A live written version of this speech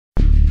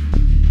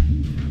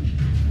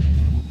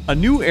A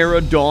new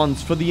era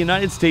dawns for the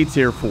United States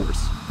Air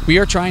Force. We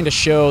are trying to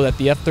show that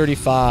the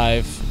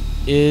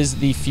F-35 is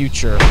the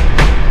future.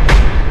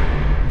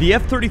 The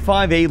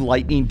F-35A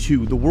Lightning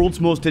II, the world's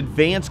most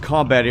advanced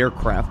combat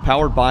aircraft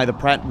powered by the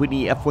Pratt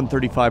Whitney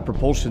F135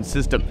 propulsion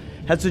system,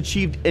 has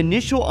achieved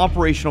initial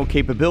operational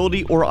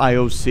capability, or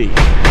IOC.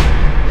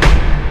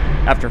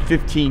 After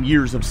 15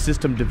 years of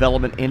system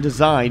development and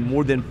design,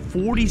 more than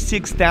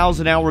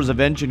 46,000 hours of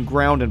engine,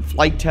 ground, and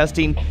flight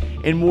testing,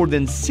 and more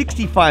than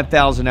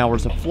 65,000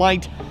 hours of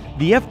flight,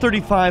 the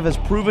F-35 has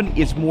proven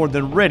it's more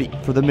than ready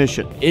for the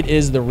mission. It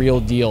is the real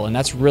deal, and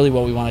that's really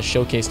what we want to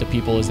showcase to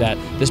people, is that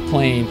this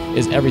plane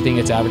is everything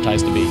it's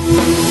advertised to be.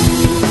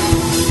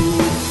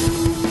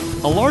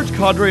 A large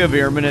cadre of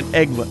airmen at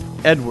Eglin,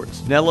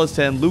 Edwards, Nellis,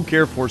 and Luke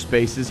Air Force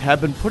bases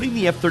have been putting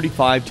the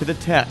F-35 to the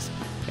test.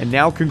 And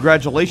now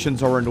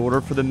congratulations are in order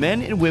for the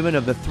men and women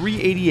of the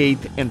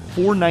 388th and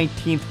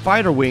 419th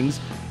Fighter Wings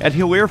at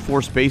Hill Air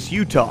Force Base,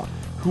 Utah,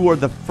 who are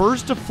the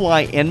first to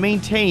fly and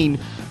maintain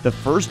the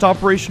first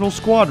operational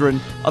squadron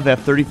of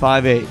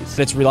F-35As.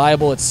 It's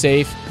reliable, it's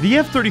safe. The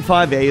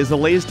F-35A is the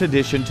latest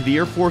addition to the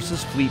Air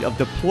Force's fleet of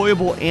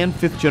deployable and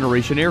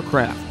fifth-generation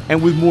aircraft.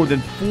 And with more than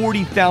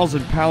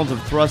 40,000 pounds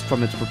of thrust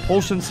from its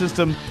propulsion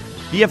system,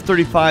 the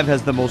F-35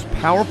 has the most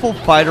powerful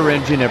fighter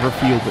engine ever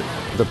fielded.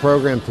 The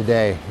program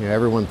today,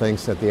 everyone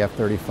thinks that the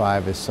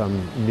F-35 is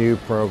some new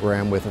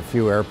program with a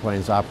few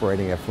airplanes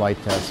operating at flight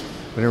tests.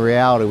 But in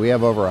reality, we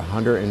have over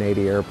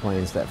 180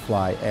 airplanes that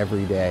fly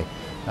every day.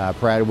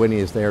 Pratt Whitney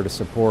is there to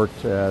support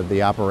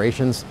the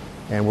operations,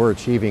 and we're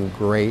achieving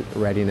great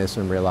readiness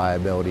and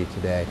reliability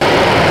today.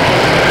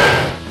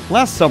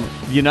 Last summer,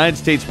 the United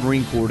States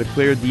Marine Corps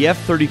declared the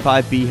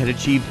F-35B had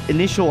achieved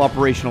initial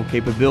operational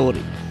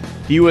capability.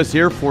 The U.S.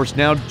 Air Force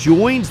now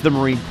joins the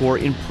Marine Corps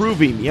in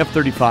proving the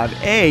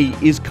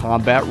F-35A is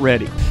combat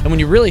ready. And when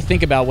you really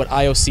think about what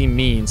IOC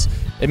means,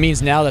 it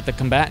means now that the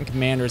combatant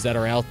commanders that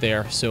are out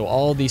there, so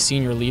all these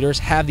senior leaders,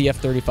 have the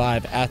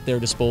F-35 at their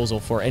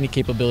disposal for any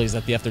capabilities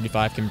that the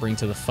F-35 can bring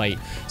to the fight.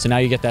 So now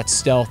you get that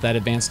stealth, that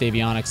advanced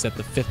avionics that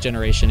the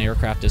fifth-generation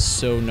aircraft is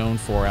so known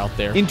for out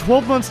there. In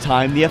 12 months'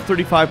 time, the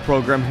F-35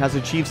 program has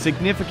achieved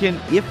significant,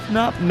 if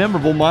not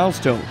memorable,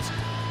 milestones.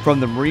 From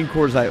the Marine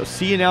Corps'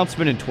 IOC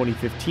announcement in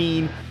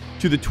 2015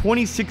 to the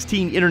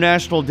 2016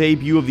 international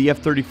debut of the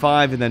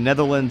F-35 in the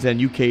Netherlands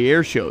and UK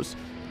air shows,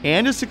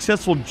 and a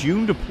successful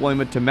June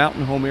deployment to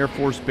Mountain Home Air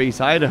Force Base,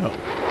 Idaho,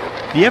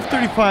 the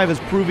F-35 is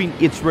proving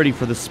it's ready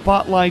for the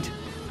spotlight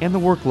and the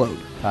workload.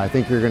 I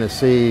think you're going to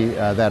see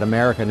that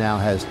America now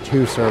has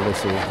two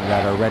services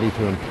that are ready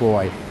to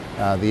employ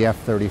the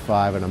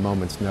F-35 at a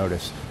moment's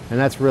notice. And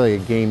that's really a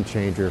game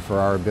changer for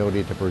our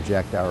ability to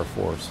project our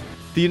force.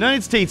 The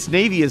United States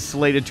Navy is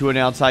slated to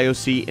announce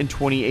IOC in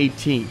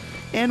 2018.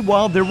 And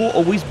while there will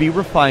always be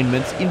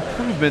refinements,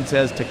 improvements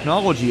as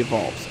technology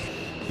evolves,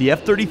 the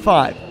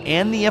F-35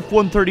 and the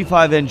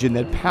F-135 engine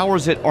that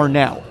powers it are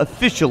now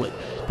officially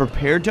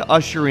prepared to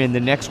usher in the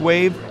next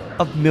wave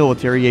of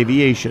military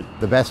aviation.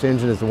 The best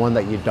engine is the one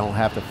that you don't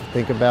have to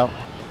think about,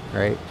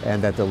 right?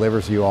 And that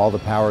delivers you all the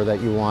power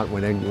that you want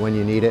when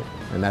you need it,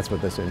 and that's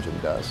what this engine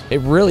does.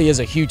 It really is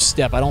a huge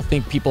step. I don't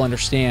think people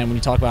understand when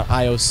you talk about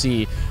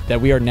IOC that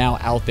we are now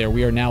out there.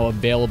 We are now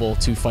available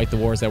to fight the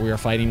wars that we are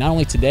fighting, not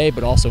only today,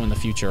 but also in the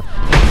future.